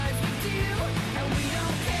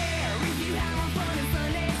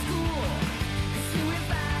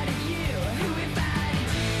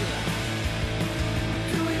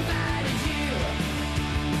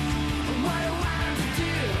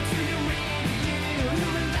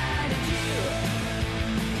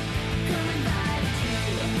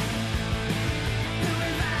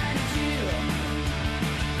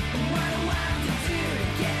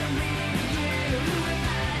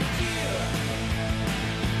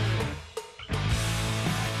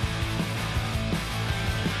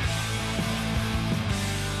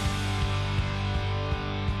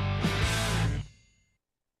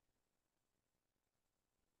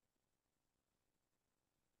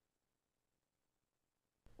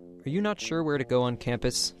Are you not sure where to go on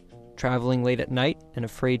campus? Traveling late at night and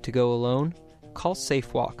afraid to go alone? Call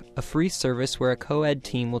SafeWalk, a free service where a co-ed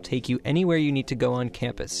team will take you anywhere you need to go on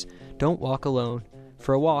campus. Don't walk alone.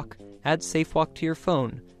 For a walk, add SafeWalk to your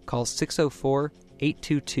phone. Call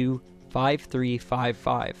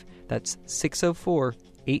 604-822-5355. That's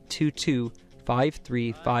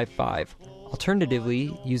 604-822-5355.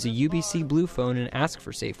 Alternatively, use a UBC Blue phone and ask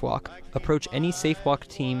for SafeWalk. Approach any SafeWalk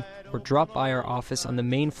team or drop by our office on the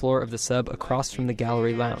main floor of the sub across from the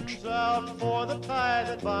gallery lounge. Out for the tie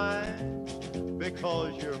that binds,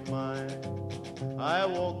 because you're mine, I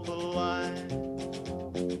walk the line.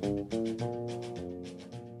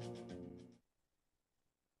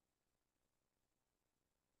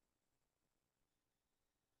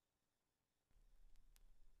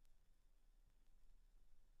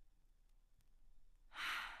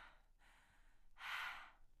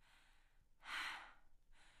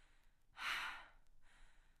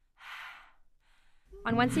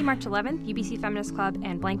 On Wednesday, March 11th, UBC Feminist Club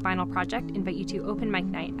and Blank Vinyl Project invite you to Open Mic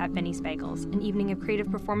Night at Benny's Bagels, an evening of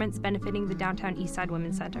creative performance benefiting the Downtown Eastside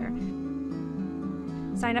Women's Center.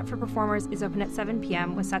 Sign up for performers is open at 7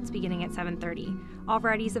 p.m. with sets beginning at 7:30. All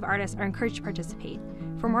varieties of artists are encouraged to participate.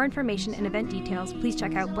 For more information and event details, please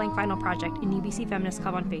check out Blank Vinyl Project and UBC Feminist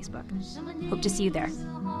Club on Facebook. Hope to see you there.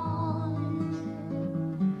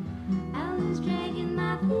 I was dragging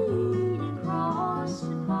my feet across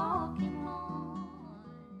the parking lot.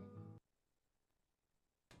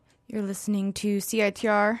 You're listening to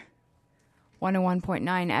CITR 101.9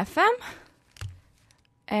 FM.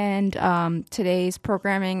 And today's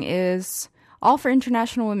programming is all for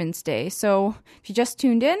International Women's Day. So if you just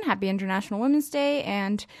tuned in, happy International Women's Day.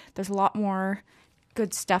 And there's a lot more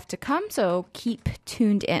good stuff to come, so keep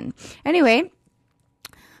tuned in. Anyway,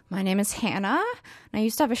 my name is Hannah. And I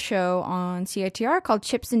used to have a show on CITR called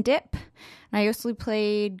Chips and Dip. And I usually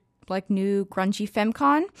played like new grungy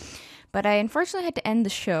femcon. But I unfortunately had to end the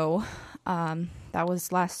show. That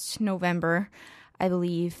was last November, I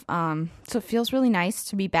believe. So it feels really nice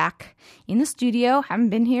to be back in the studio. Haven't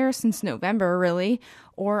been here since November, really,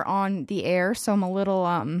 or on the air. So I'm a little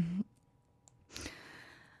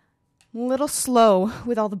slow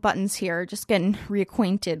with all the buttons here, just getting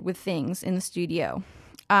reacquainted with things in the studio.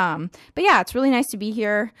 But yeah, it's really nice to be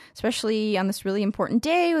here, especially on this really important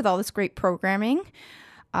day with all this great programming.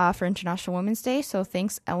 For International Women's Day. So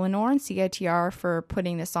thanks, Eleanor and CITR, for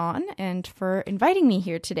putting this on and for inviting me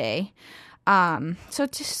here today. So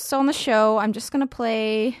on the show, I'm just going to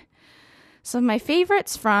play some of my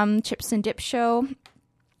favorites from Chips and Dip show,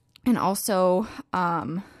 and also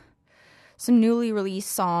some newly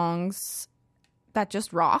released songs that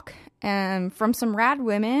just rock, and from some rad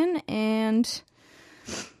women and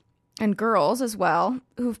girls as well,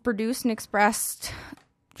 who've produced and expressed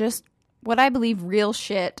just what I believe real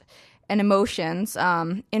shit and emotions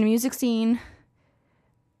in a music scene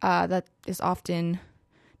that is often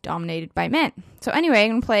dominated by men. So anyway,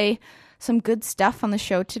 I'm going to play some good stuff on the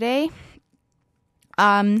show today.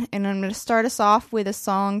 And I'm going to start us off with a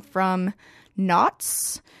song from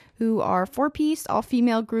Knots, who are a 4-piece,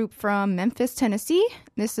 all-female group from Memphis, Tennessee.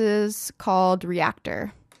 This is called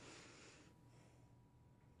Reactor.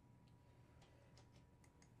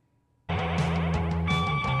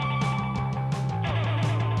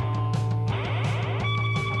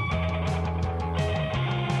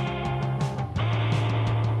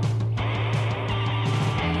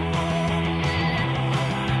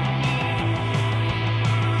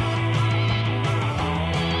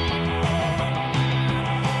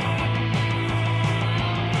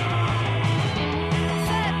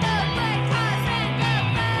 Set the break, cause and the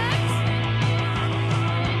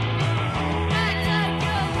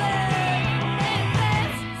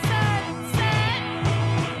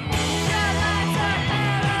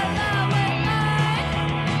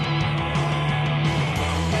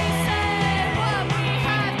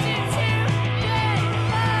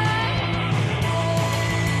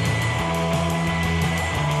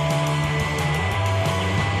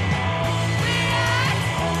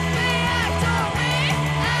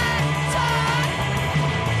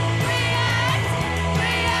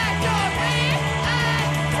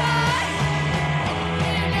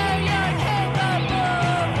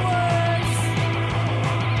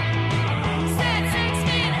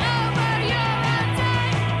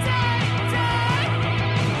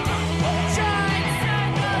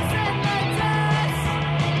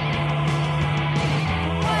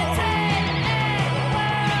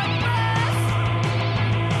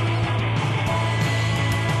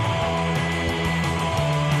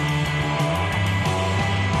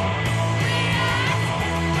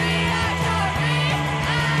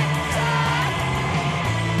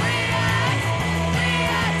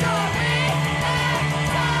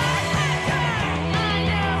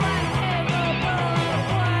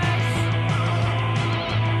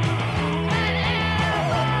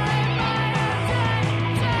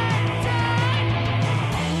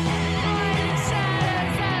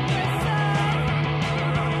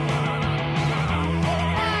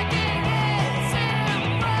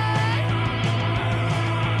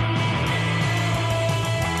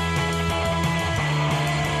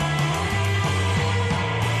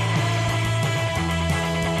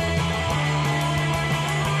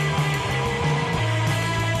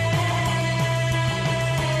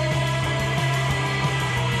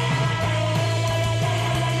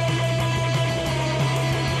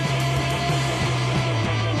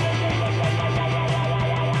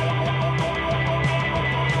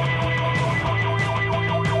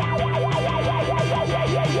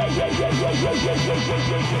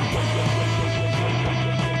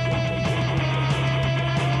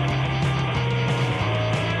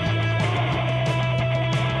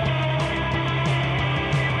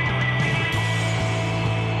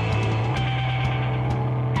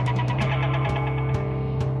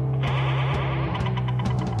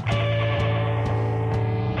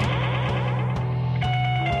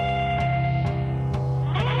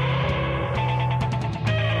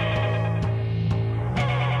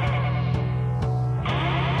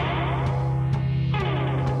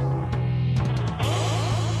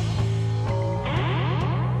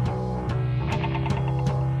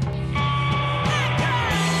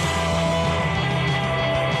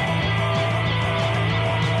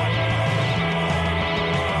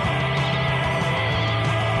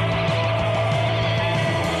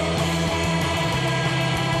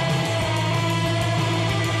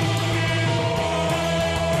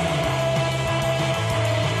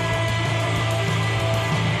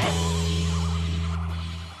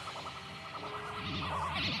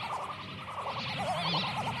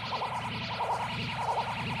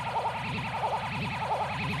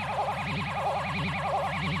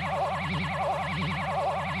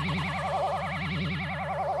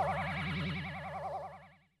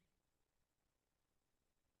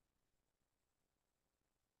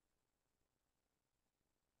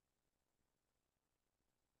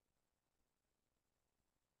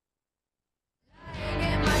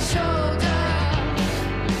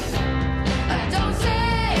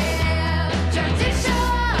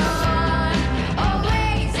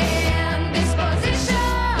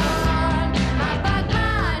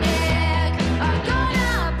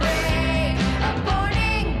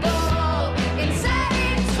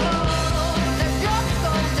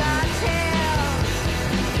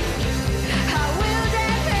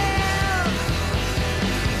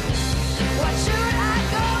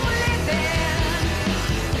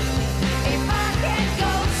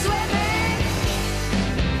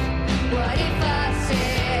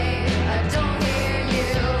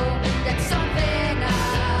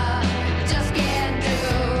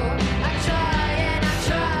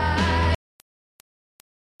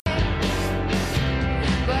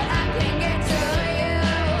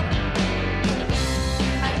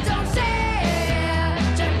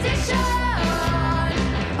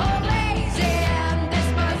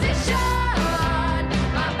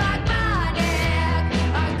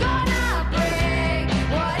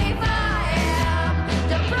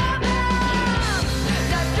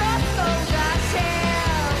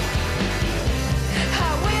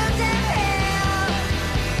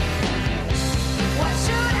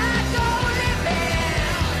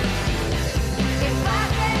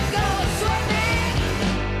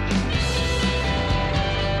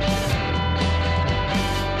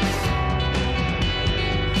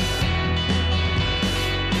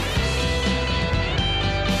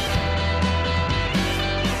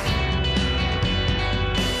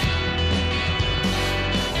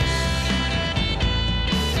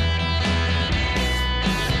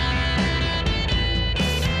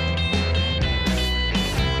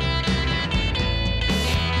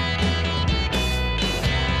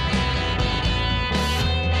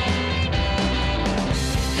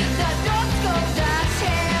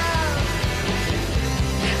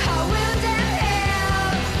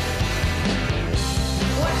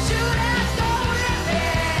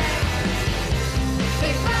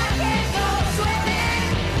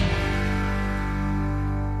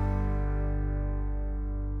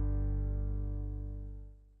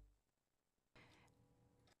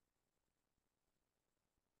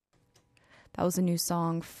That was a new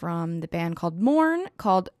song from the band called Mourn,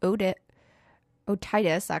 called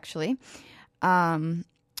Otitis, actually. And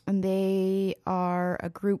they are a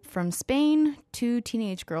group from Spain, 2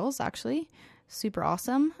 teenage girls, actually. Super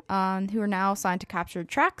awesome. Who are now signed to Captured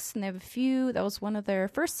Tracks. And they have a few. That was one of their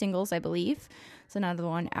first singles, I believe. It's another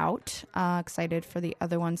one out. Excited for the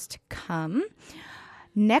other ones to come.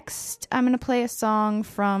 Next, I'm going to play a song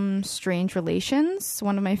from Strange Relations,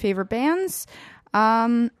 one of my favorite bands.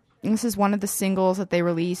 This is one of the singles that they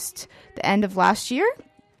released the end of last year.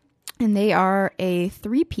 And they are a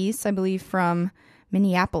 3-piece, I believe, from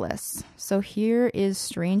Minneapolis. So here is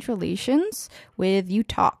Strange Relations with You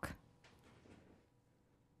Talk.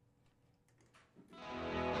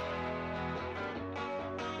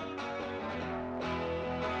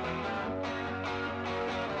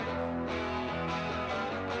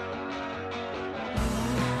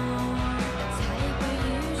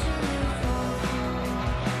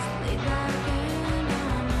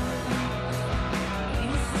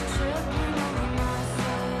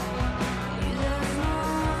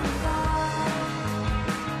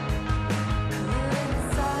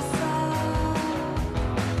 Sauce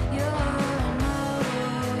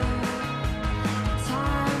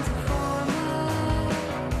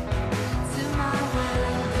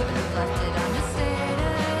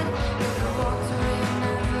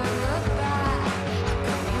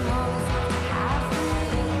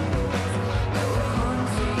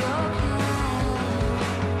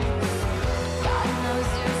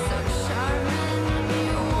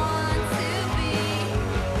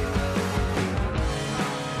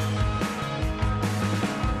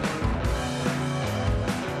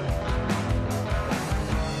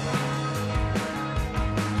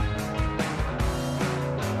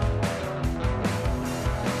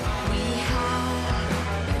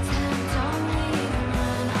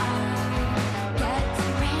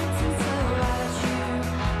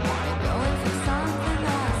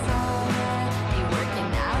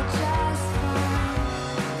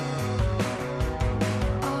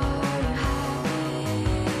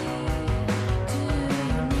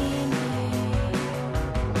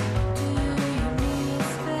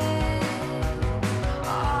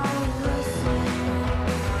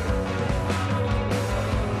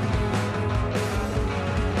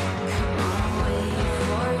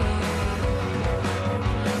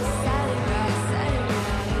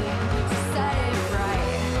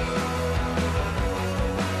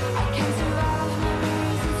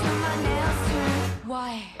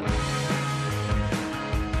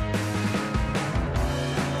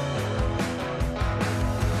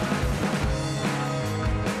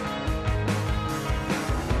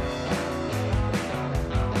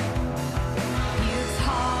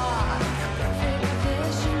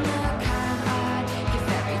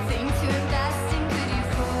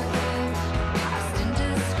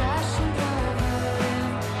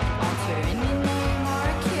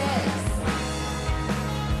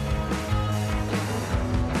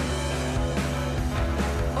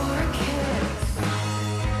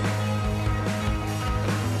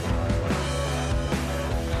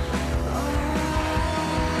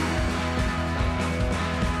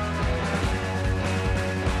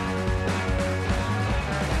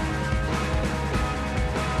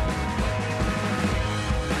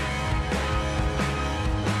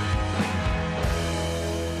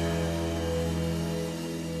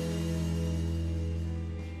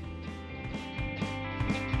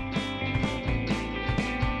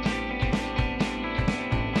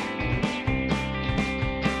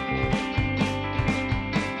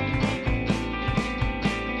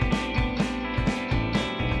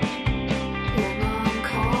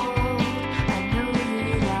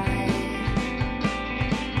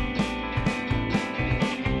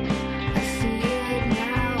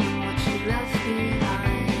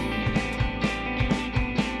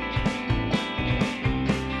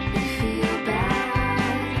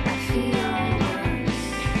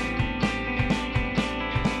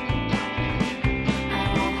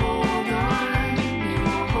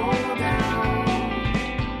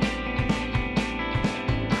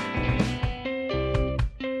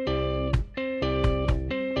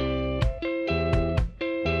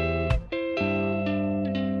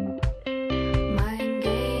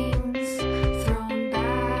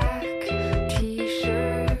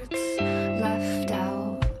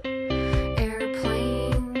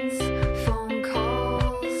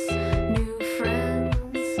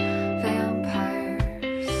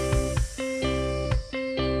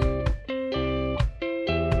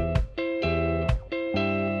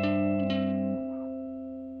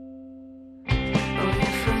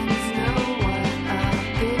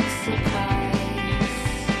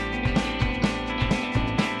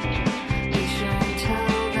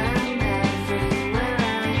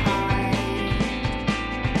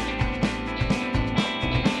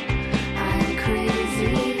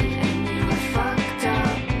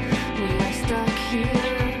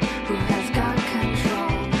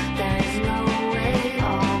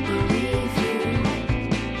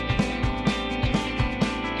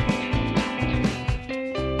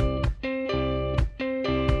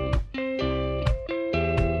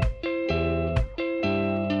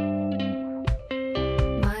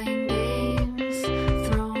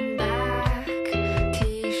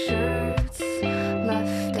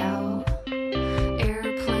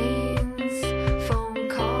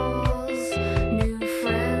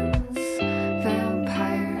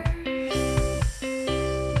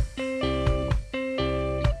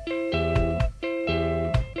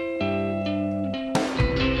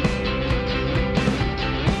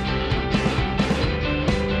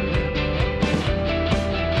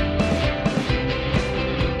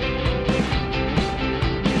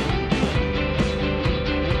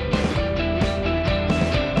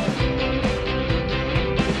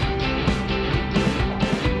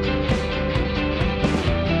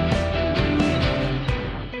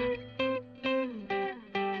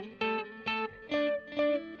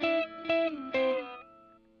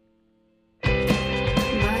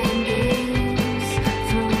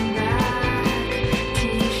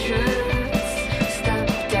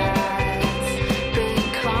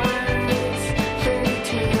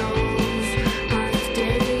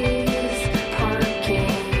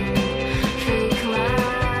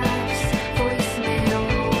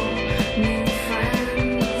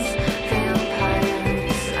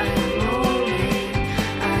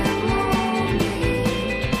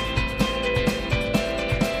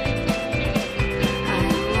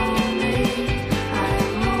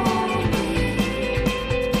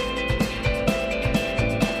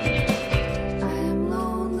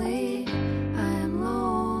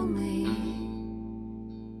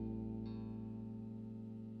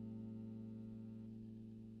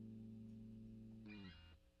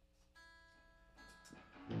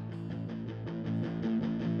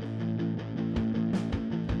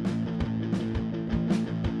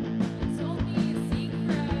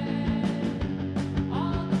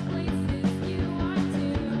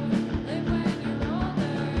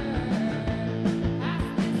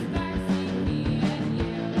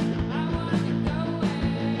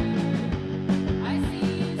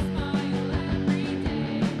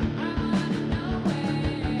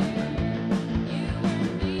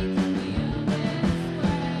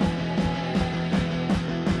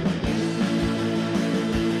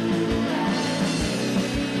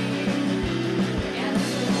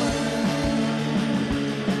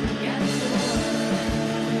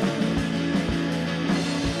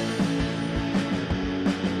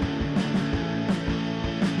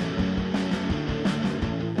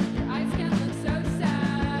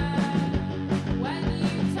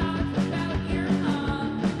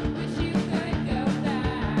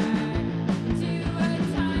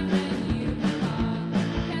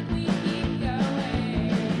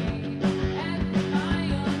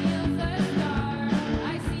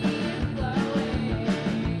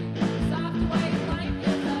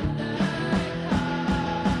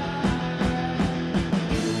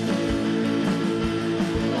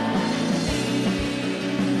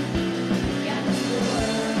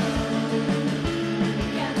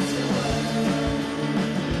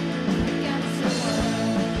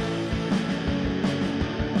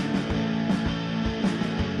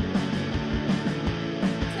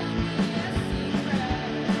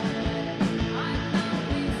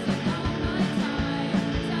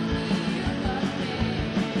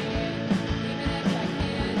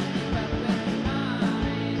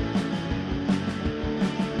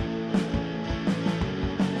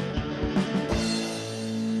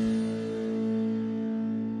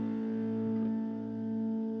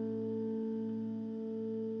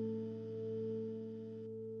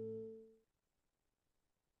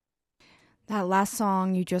That last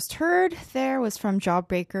song you just heard there was from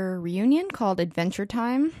Jawbreaker Reunion called Adventure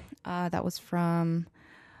Time. That was from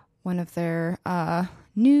one of their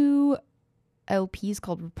new LPs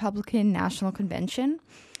called Republican National Convention.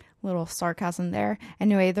 Little sarcasm there.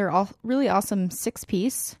 Anyway, they're all really awesome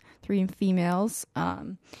 6-piece, 3 females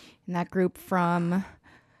in that group from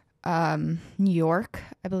New York,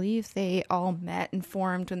 I believe. They all met and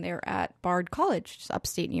formed when they were at Bard College, just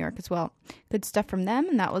upstate New York as well. Good stuff from them,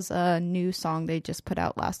 and that was a new song they just put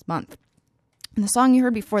out last month. And the song you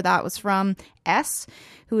heard before that was from S,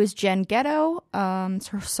 who is Jen Ghetto. It's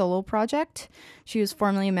her solo project. She was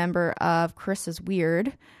formerly a member of Chris is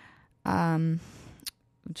Weird,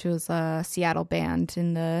 which was a Seattle band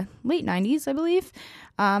in the late 90s, I believe.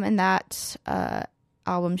 And that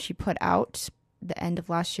album she put out the end of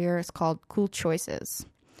last year is called Cool Choices,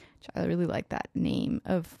 which I really like that name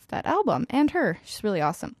of that album and her. She's really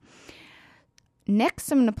awesome. Next,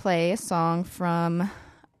 I'm going to play a song from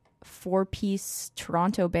 4-piece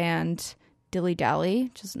Toronto band Dilly Dally,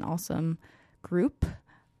 which is an awesome group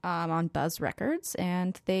on Buzz Records,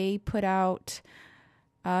 and they put out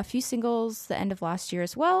a few singles the end of last year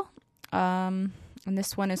as well, and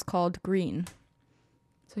this one is called Green.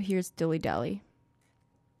 So here's Dilly Dally.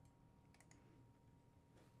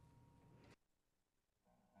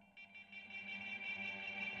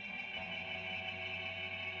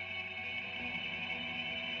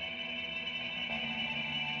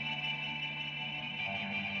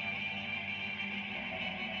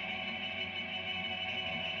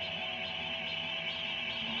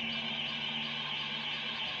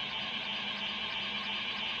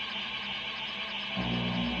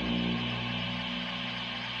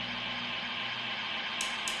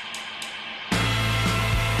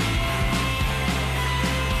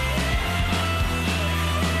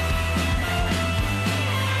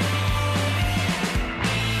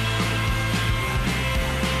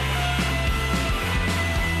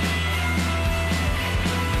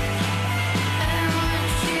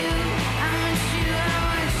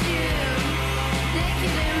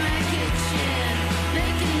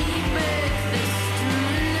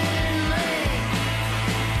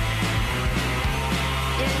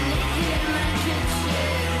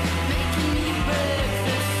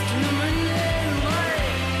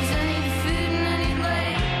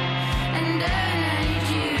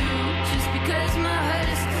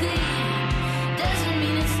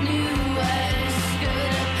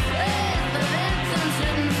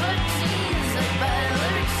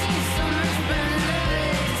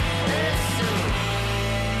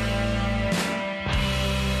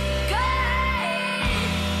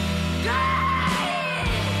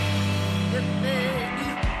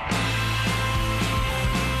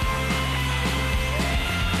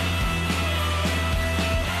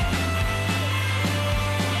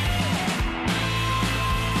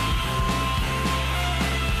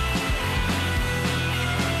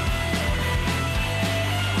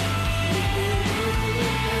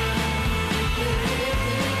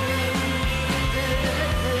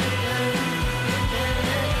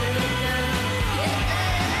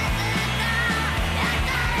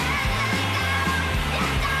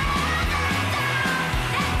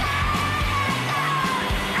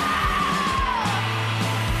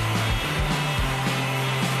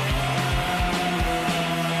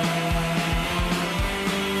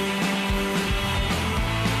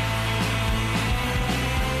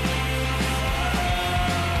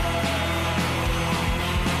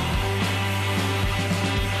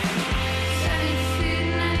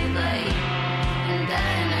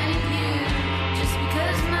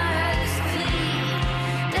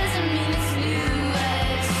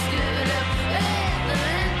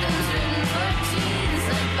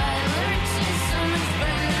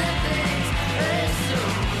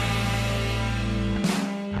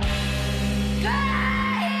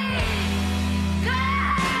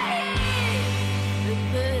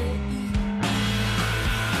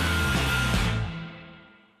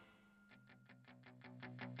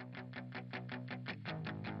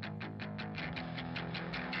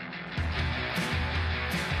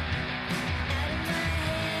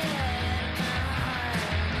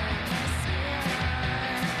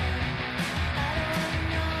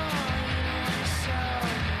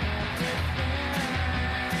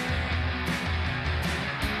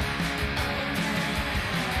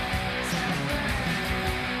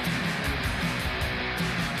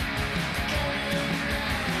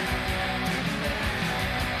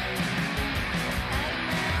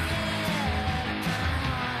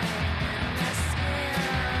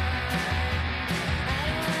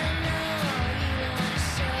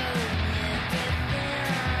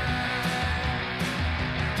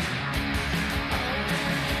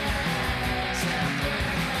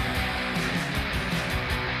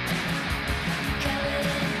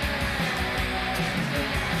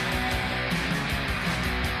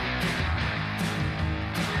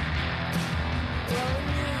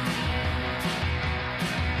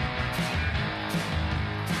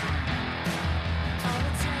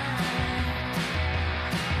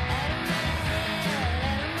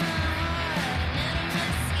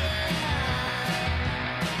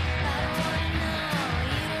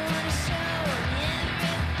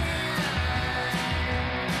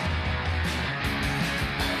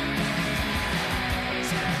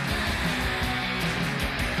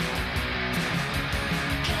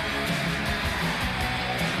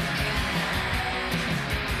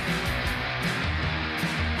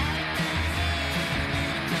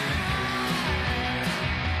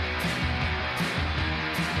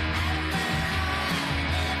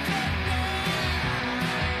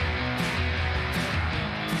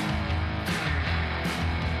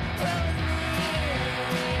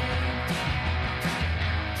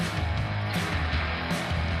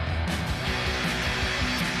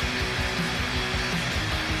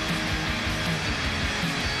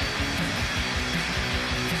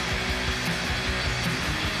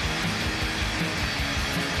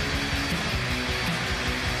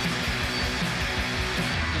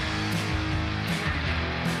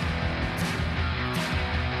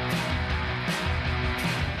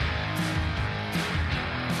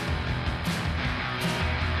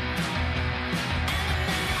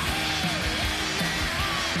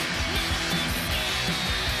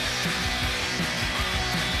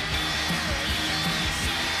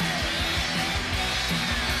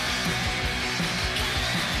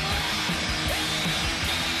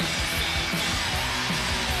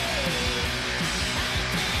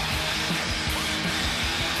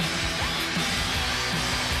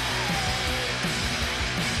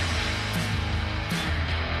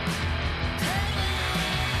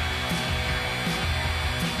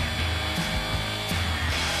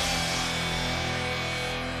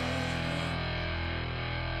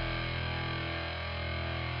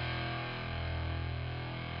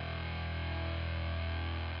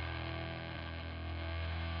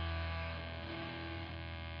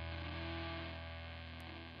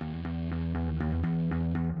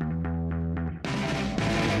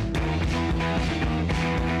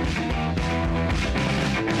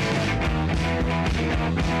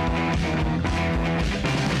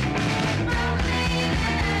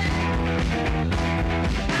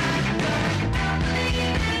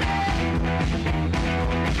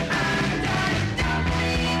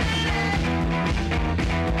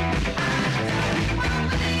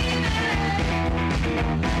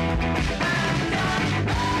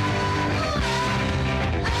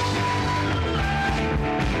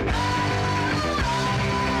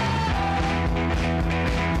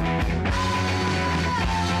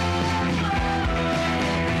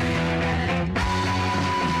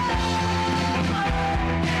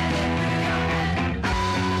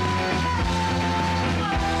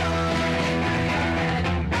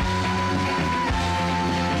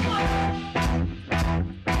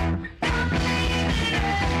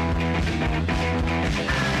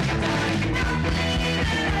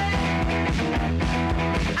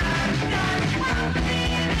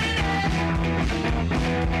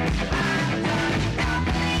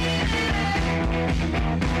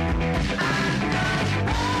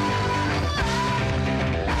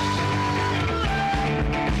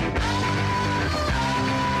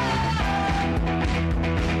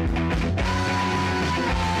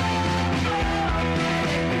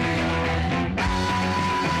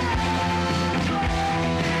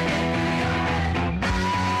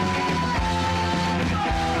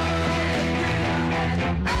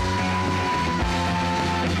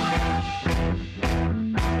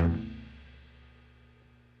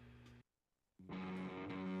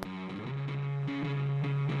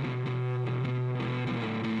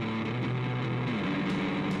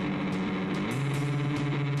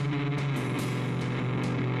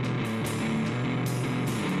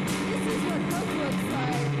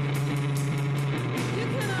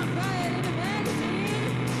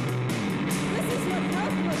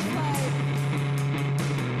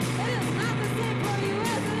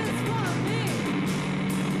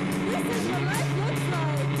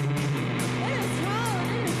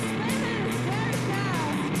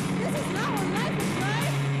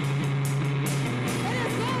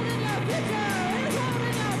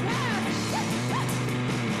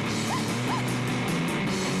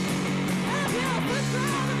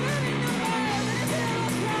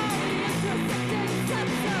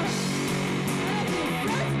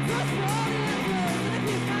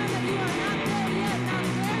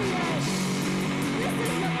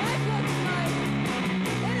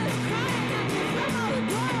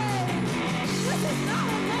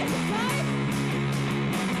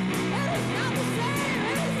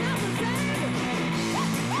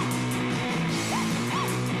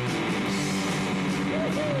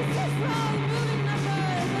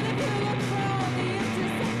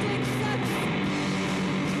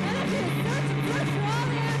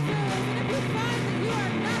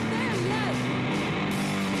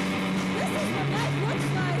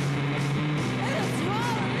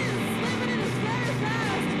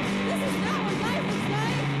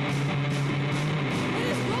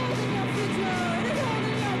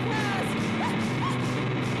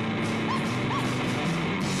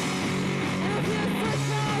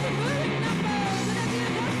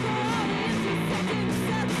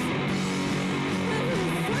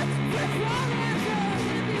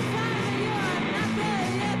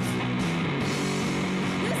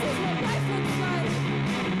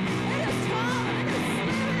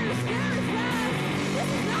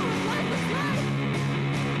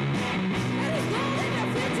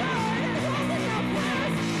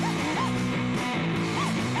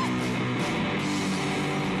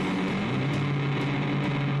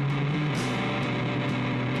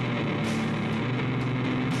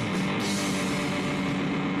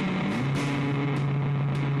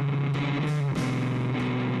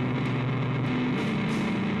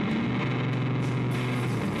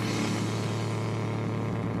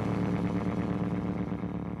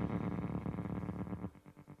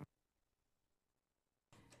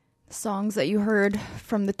 songs that you heard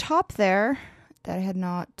from the top there that I had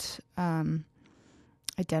not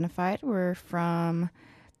identified were from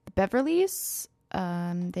the Beverleys.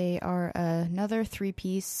 They are another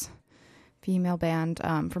three-piece female band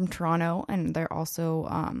from Toronto, and they're also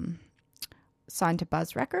signed to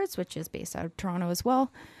Buzz Records, which is based out of Toronto as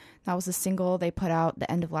well. That was a single they put out the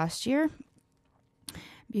end of last year.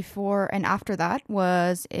 Before and after that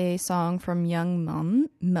was a song from Young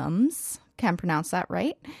Mums. Can't pronounce that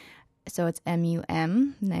right. So it's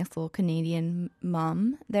M-U-M. Nice little Canadian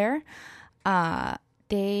mum there.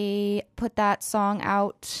 They put that song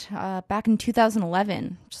out back in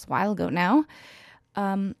 2011, just a while ago now,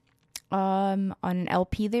 on an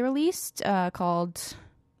LP they released called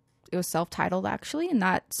it was self-titled actually, and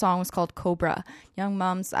that song was called Cobra. Young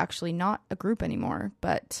Mums actually not a group anymore,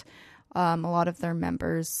 but a lot of their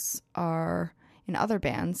members are in other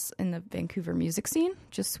bands in the Vancouver music scene,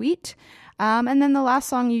 which is sweet. And then the last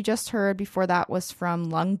song you just heard before that was from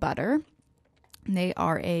Lung Butter. And they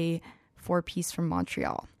are a 4-piece from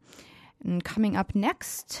Montreal. And coming up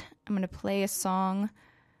next, I'm going to play a song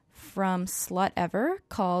from Slut Ever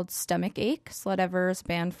called Stomach Ache. Slut Ever is a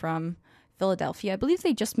band from Philadelphia. I believe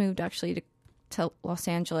they just moved actually to Los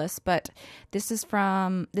Angeles, but this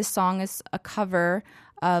song is a cover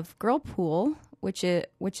of Girl Pool, which is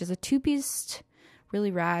a 2-piece,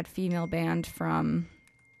 really rad female band from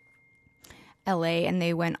LA, and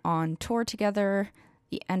they went on tour together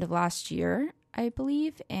the end of last year, I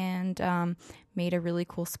believe, and made a really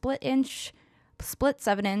cool split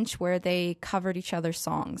 7-inch where they covered each other's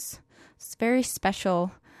songs. It's a very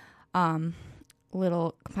special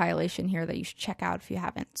little compilation here that you should check out if you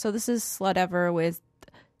haven't. So this is Slut Ever with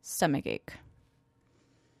Stomach Ache.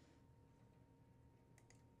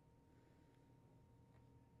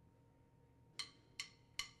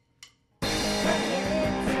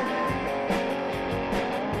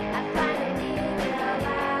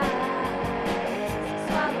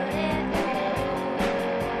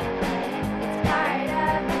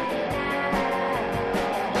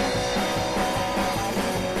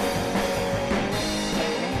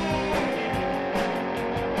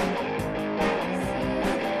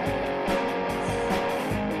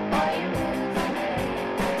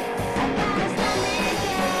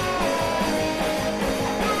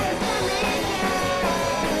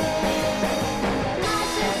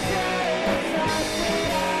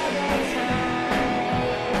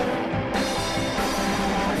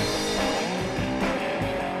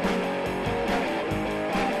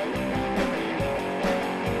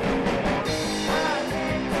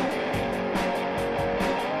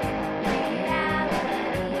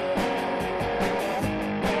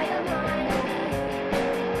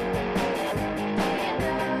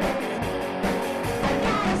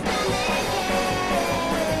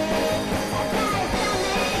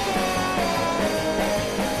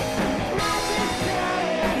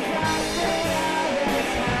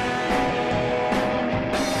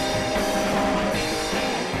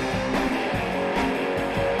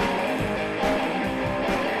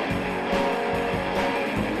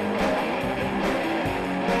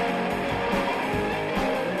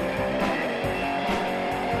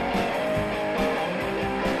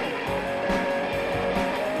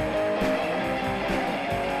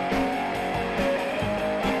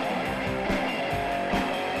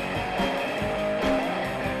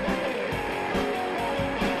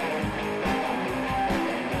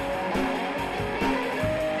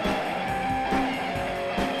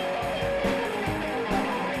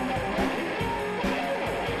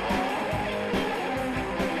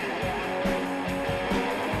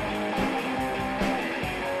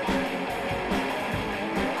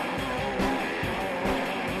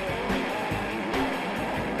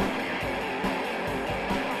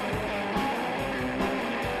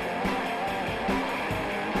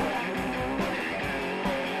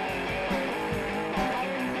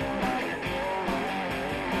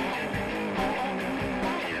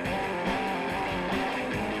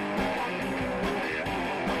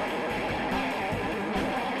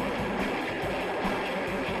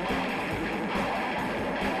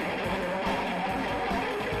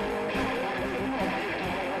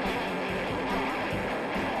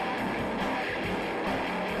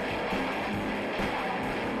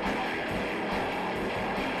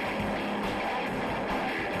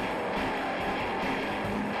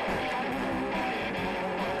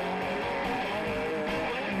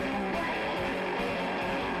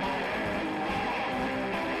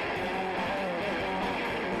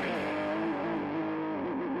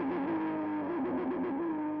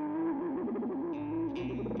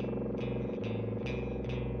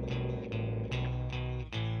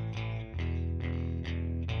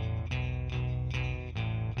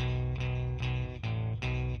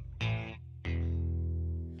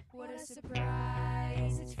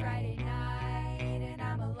 surprise, it's Friday night, and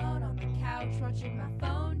I'm alone on the couch watching my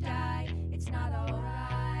phone die. It's not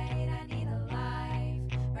alright, I need a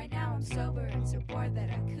life. Right now I'm sober and so bored that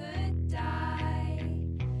I could die.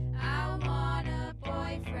 I want a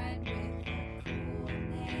boyfriend with a cool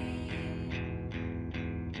name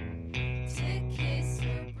to kiss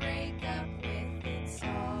or break up with. It's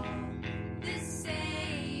all the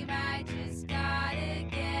same. I just gotta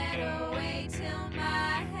get away till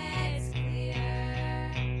my head's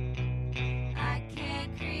clear. I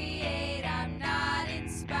can't create, I'm not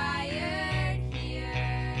inspired here.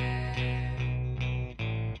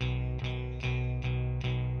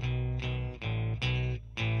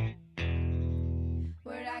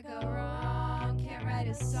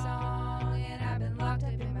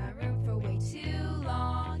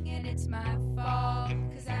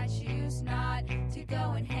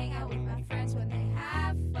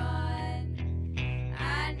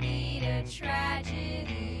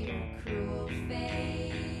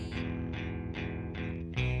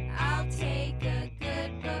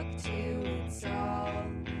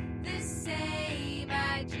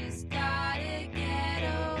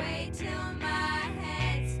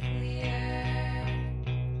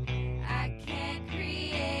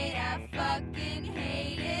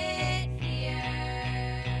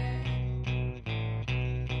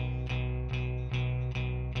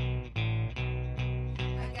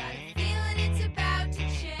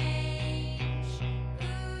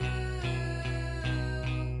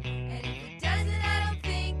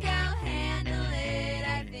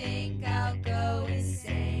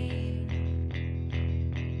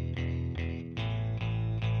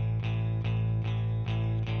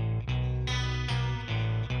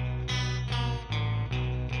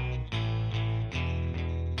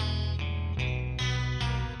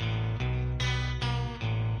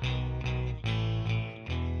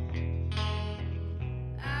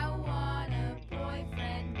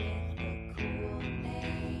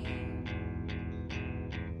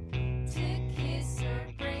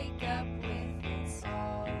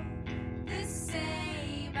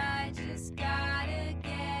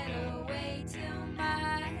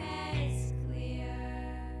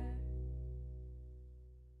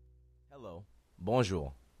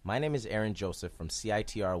 Bonjour. My name is Aaron Joseph from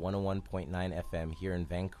CITR 101.9 FM here in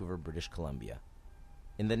Vancouver, British Columbia.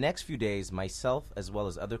 In the next few days, myself as well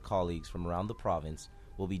as other colleagues from around the province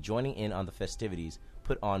will be joining in on the festivities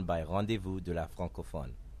put on by Rendez-vous de la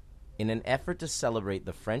Francophone. In an effort to celebrate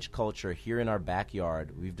the French culture here in our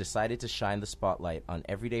backyard, we've decided to shine the spotlight on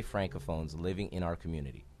everyday Francophones living in our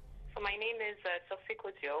community. So my name is Sophie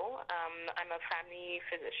Coudio. I'm a family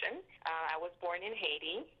physician. I was born in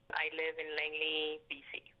Haiti. I live in Langley,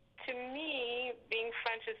 BC. To me, being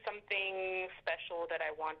French is something special that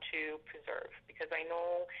I want to preserve because I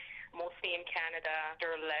know mostly in Canada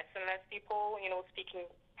there are less and less people, speaking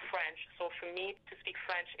French. So for me, to speak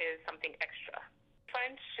French is something extra.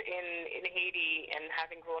 French in Haiti and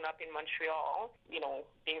having grown up in Montreal,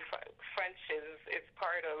 being French is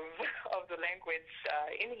part of the language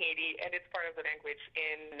in Haiti, and it's part of the language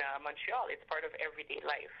in Montreal. It's part of everyday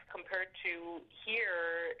life. Compared to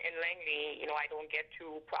here in Langley, I don't get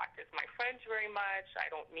to practice my French very much. I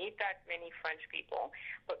don't meet that many French people,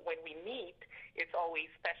 but when we meet, it's always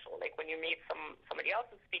special. Like when you meet somebody else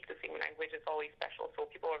who speaks the same language, it's always special. So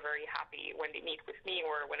people are very happy when they meet with me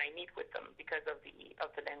or when I meet with them because of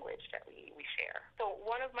the language that we share. So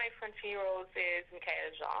one of my French heroes is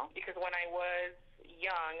Michaëlle Jean, because when I was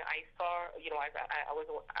young, I saw, as I was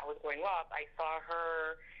growing up, I saw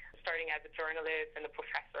her starting as a journalist and a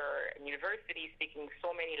professor in university, speaking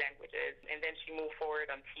so many languages, and then she moved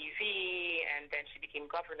forward on TV, and then she became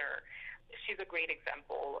governor. She's a great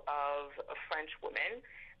example of a French woman,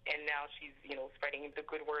 and now she's, spreading the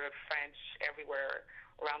good word of French everywhere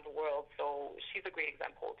around the world. So she's a great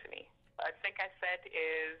example to me. I think I said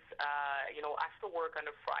is, after work on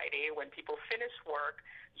a Friday, when people finish work,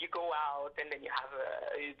 you go out and then you have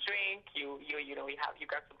a drink, you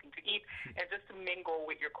got something to eat, and just to mingle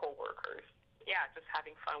with your coworkers. Yeah, just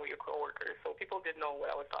having fun with your coworkers. So people didn't know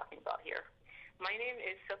what I was talking about here. My name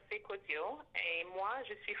is Sophie Coudio, et moi,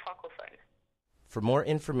 je suis francophone. For more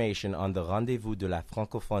information on the Rendez-vous de la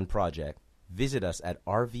Francophone project, visit us at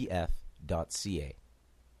rvf.ca.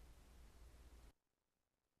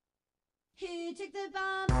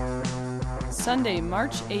 Sunday,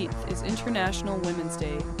 March 8th is International Women's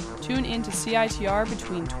Day. Tune in to CITR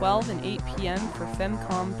between 12 and 8 p.m. for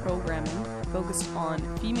FemCom programming focused on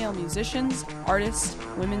female musicians, artists,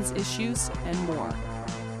 women's issues, and more.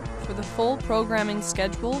 For the full programming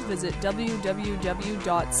schedule, visit www.citr.ca.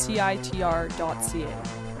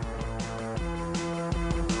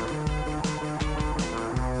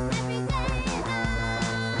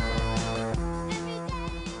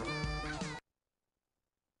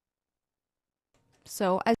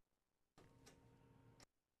 So,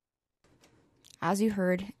 as you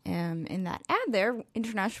heard in that ad there,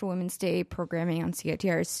 International Women's Day programming on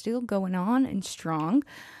CITR is still going on and strong.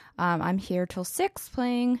 I'm here till 6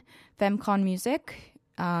 playing FemCon music,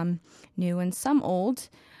 new and some old.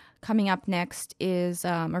 Coming up next is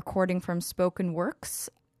a recording from Spoken Works,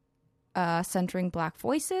 centering Black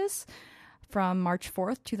voices, from March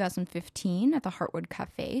 4th, 2015 at the Heartwood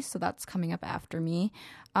Cafe. So that's coming up after me.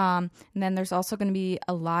 And then there's also going to be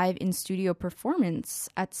a live in-studio performance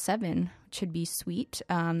at 7, which should be sweet.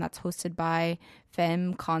 That's hosted by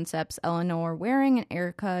Femme Concepts Eleanor Waring and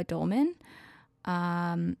Erica Dolman.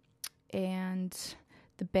 And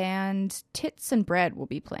the band Tits and Bread will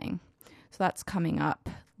be playing. So that's coming up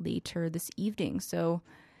later this evening. So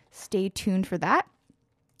stay tuned for that.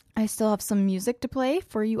 I still have some music to play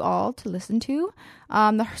for you all to listen to.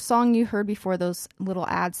 The song you heard before those little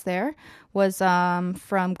ads there was from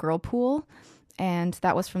Girlpool, and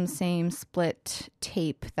that was from the same split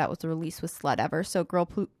tape that was released with Sledever. So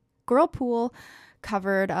Girlpool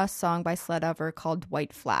covered a song by Sledever called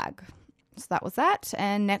White Flag. So that was that.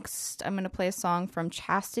 And next I'm going to play a song from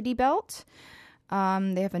Chastity Belt.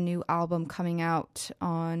 They have a new album coming out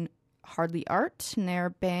on Hardly Art, and they're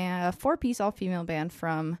a 4-piece all-female band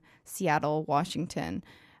from Seattle, Washington.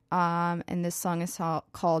 And this song is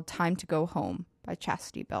called Time to Go Home by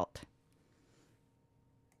Chastity Belt.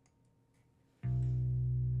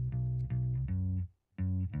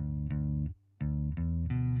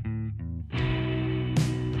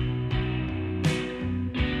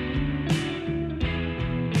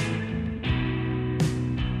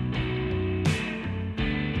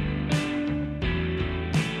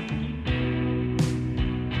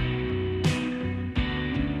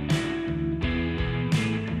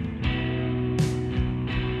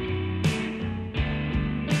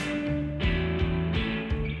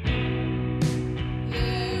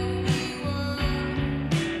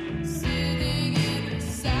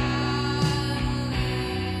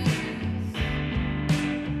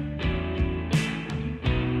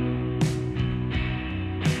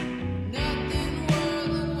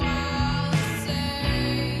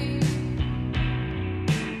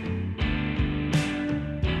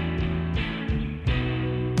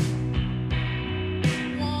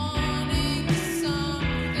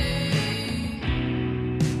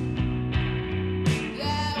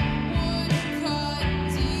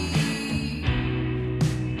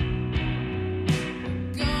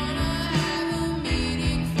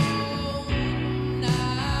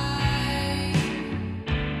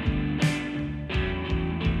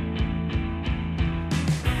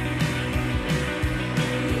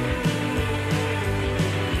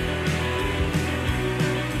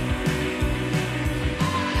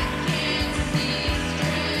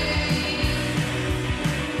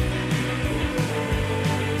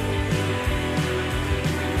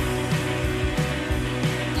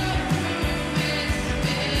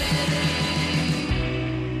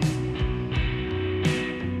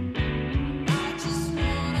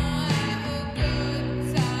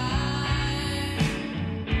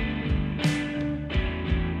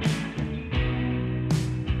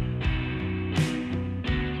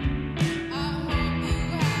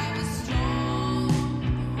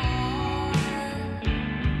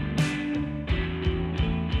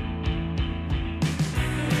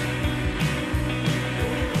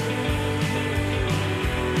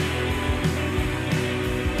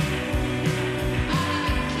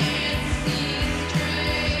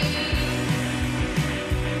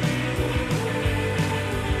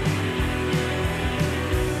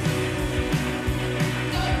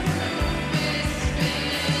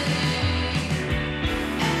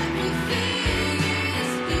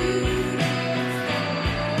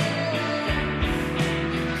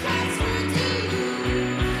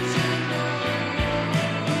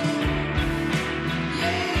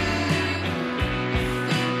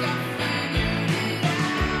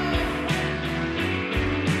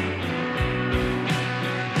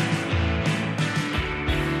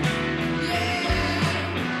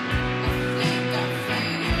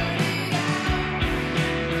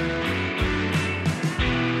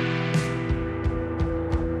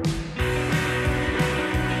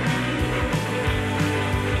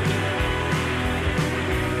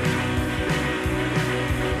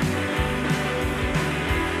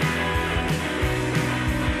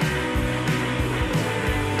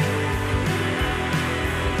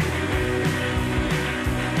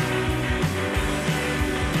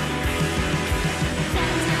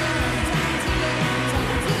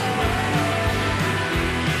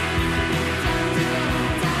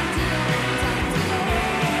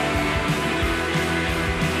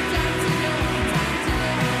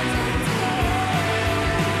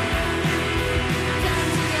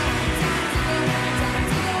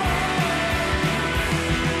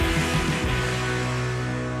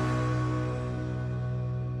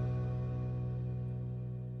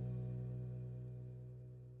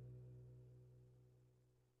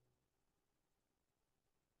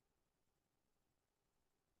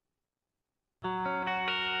 Why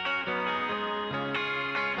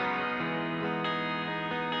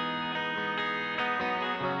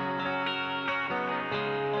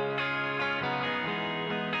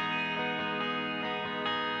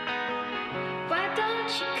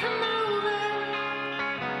don't you come over?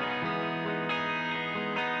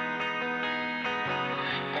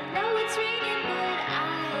 I know it's raining, but I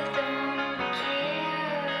don't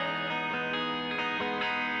care.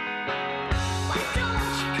 Why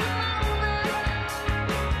don't you come over?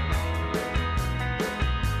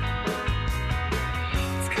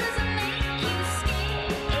 It's 'cause I make you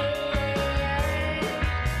scared.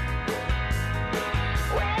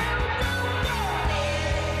 Well, don't go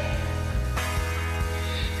there.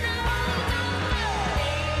 No, don't go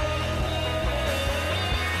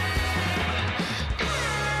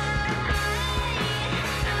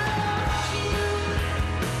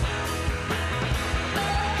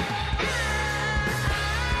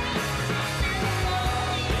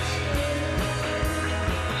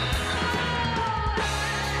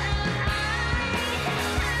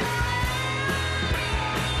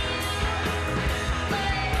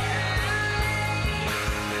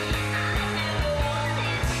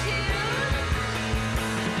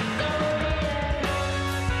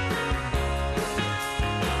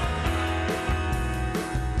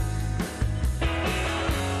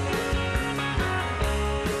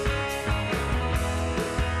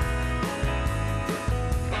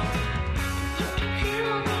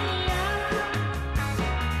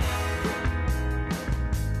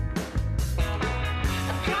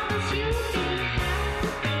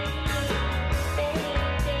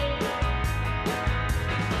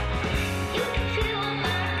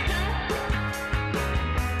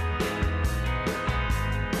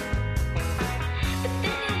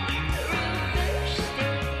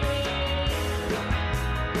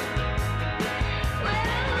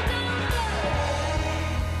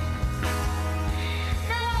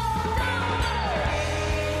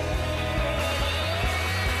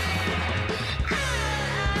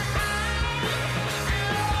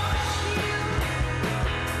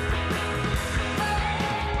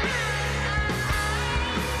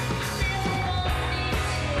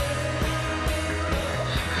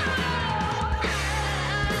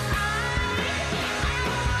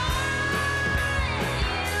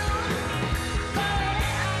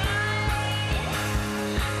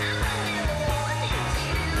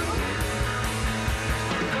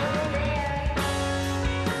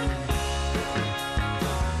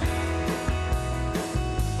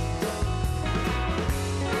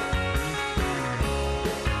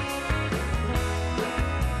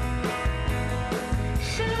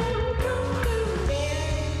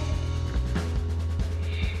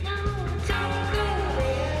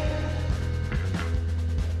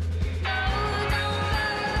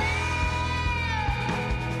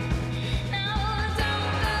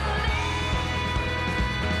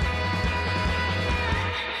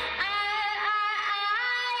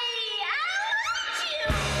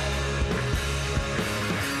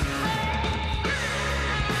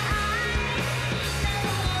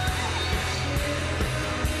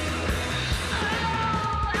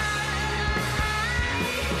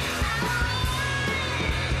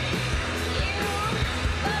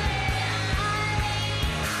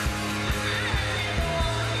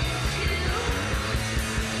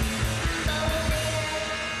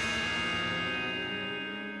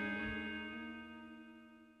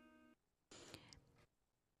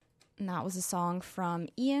And that was a song from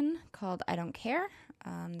Ian called I Don't Care.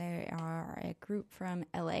 They are a group from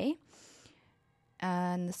LA.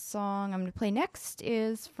 And the song I'm going to play next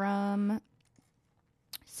is from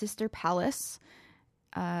Sister Palace,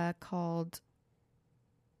 called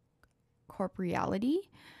Corporeality.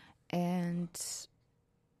 And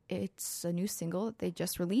it's a new single that they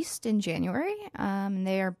just released in January. And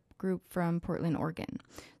they are a group from Portland, Oregon.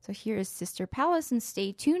 So here is Sister Palace, and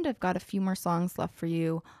stay tuned. I've got a few more songs left for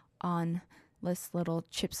you on this little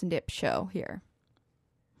Chips and Dip show here.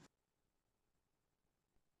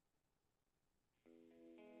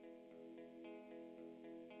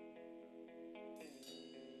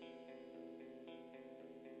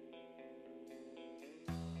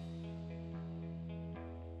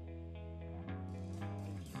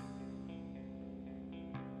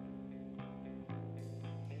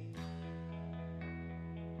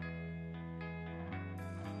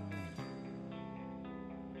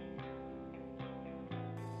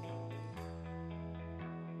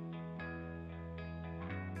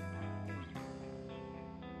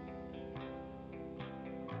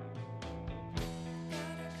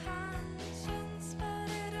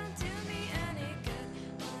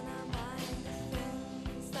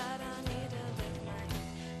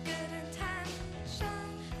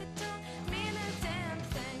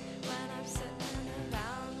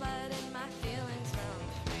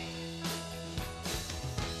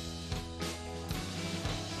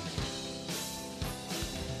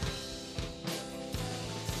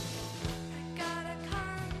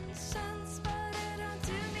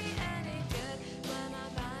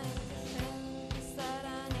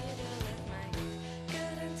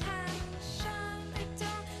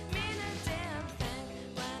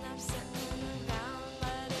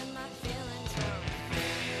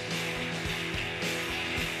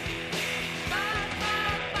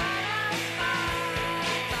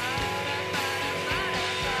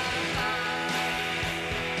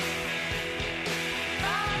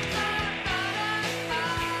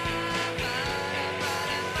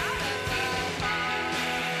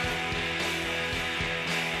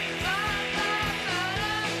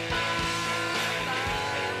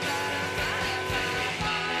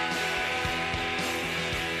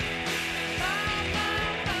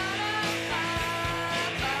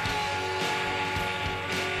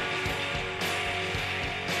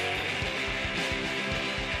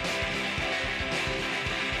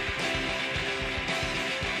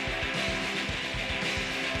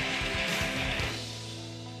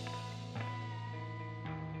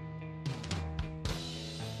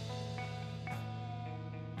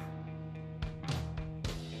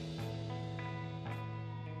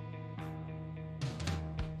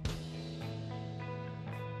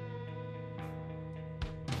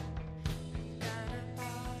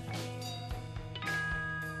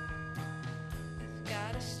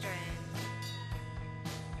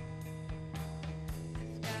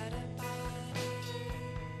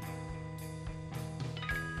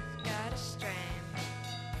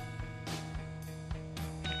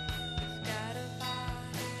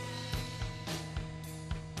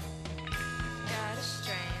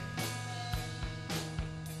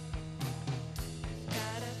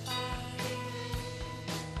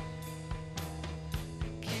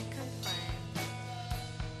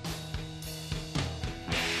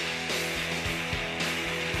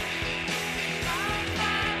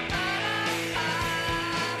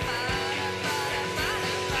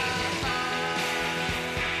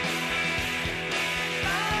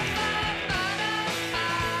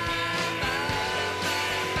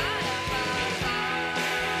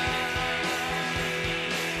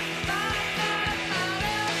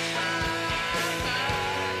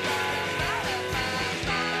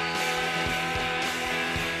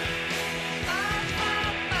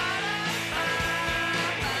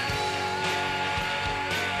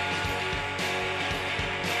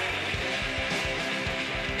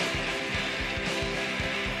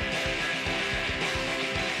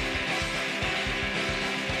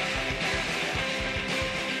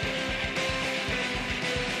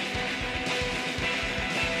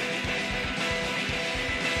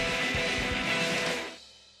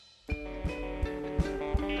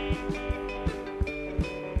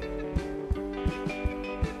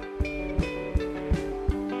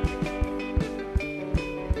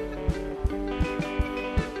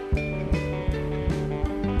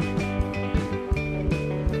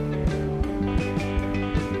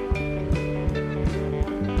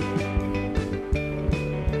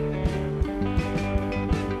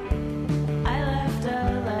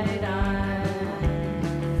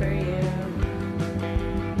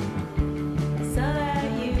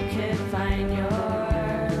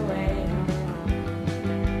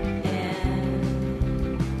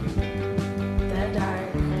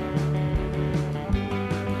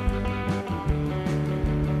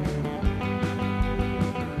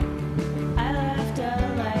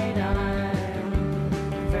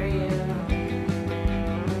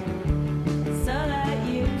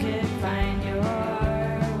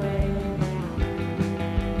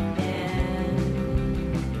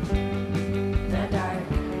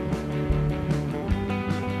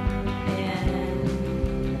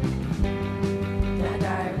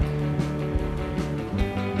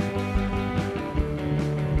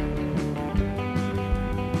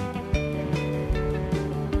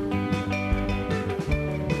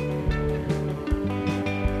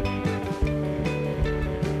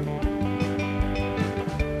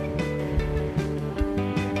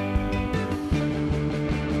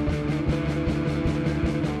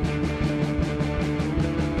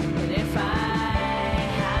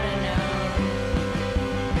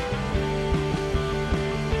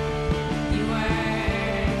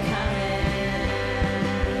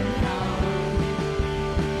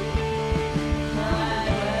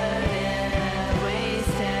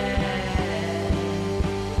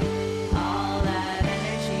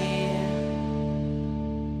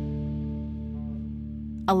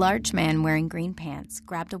 A large man wearing green pants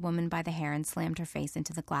grabbed a woman by the hair and slammed her face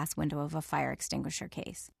into the glass window of a fire extinguisher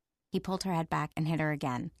case. He pulled her head back and hit her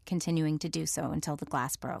again, continuing to do so until the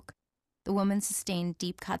glass broke. The woman sustained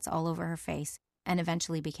deep cuts all over her face and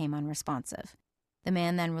eventually became unresponsive. The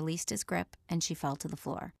man then released his grip and she fell to the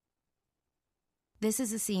floor. This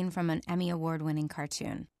is a scene from an Emmy Award-winning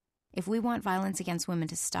cartoon. If we want violence against women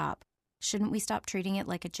to stop, shouldn't we stop treating it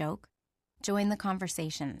like a joke? Join the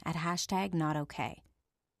conversation at #NotOK.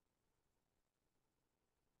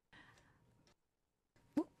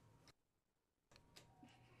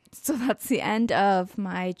 So that's the end of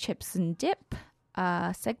my Chips and Dip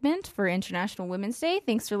segment for International Women's Day.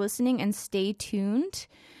 Thanks for listening and stay tuned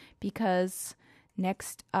because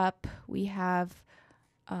next up we have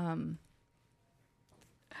a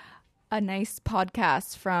nice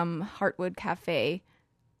podcast from Heartwood Cafe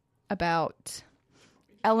about...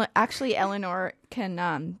 Actually, Eleanor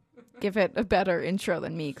can give it a better intro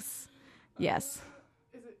than me. Yes.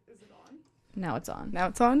 Is it on? Now it's on. Now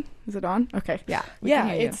it's on? Is it on? Okay. Yeah.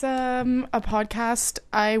 It's a podcast.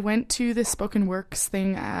 I went to the Spoken Works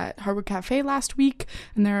thing at Heartwood Cafe last week,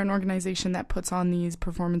 and they're an organization that puts on these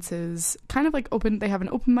performances, kind of like open. They have an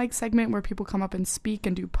open mic segment where people come up and speak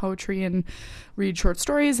and do poetry and read short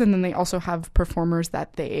stories, and then they also have performers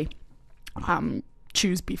that they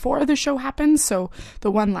choose before the show happens. So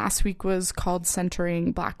the one last week was called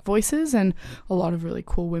Centering Black Voices, and a lot of really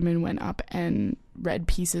cool women went up and read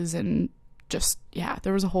pieces and just, yeah,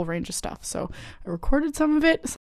 there was a whole range of stuff. So I recorded some of it.